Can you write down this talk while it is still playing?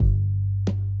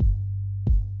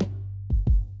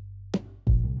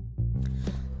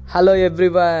Hello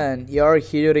everyone, you're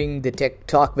hearing the Tech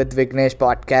Talk with Vignesh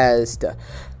podcast,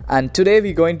 and today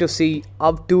we're going to see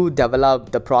how to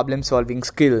develop the problem solving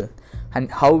skill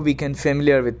and how we can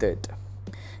familiar with it.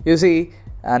 You see,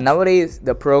 nowadays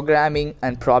the programming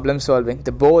and problem solving,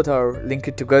 the both are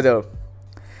linked together,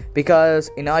 because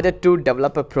in order to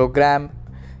develop a program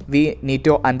we need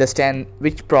to understand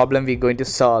which problem we're going to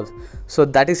solve. So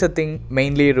that is a thing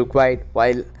mainly required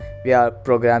while we are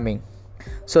programming.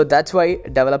 So that's why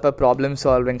develop a problem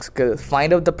solving skill.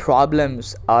 Find out the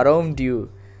problems around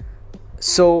you.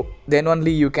 So then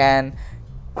only you can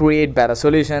create better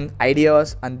solution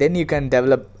ideas, and then you can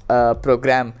develop a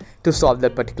program to solve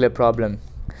that particular problem.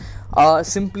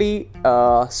 Simply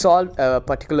solve a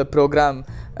particular program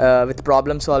with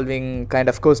problem solving kind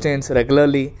of questions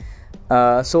regularly.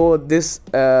 So this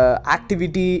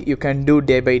activity you can do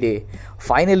day by day.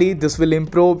 Finally, this will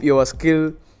improve your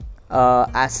skill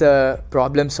as a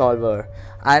problem solver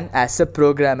and as a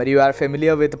programmer. You are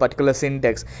familiar with a particular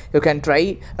syntax. You can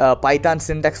try Python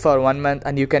syntax for 1 month,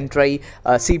 and you can try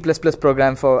C++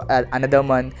 program for another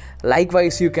month.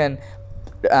 Likewise, you can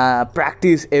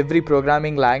practice every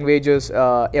programming languages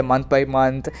a month by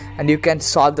month, and you can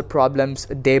solve the problems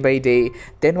day by day.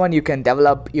 Then when you can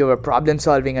develop your problem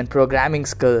solving and programming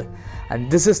skill.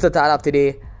 And this is the thought of the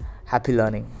day. Happy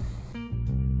learning.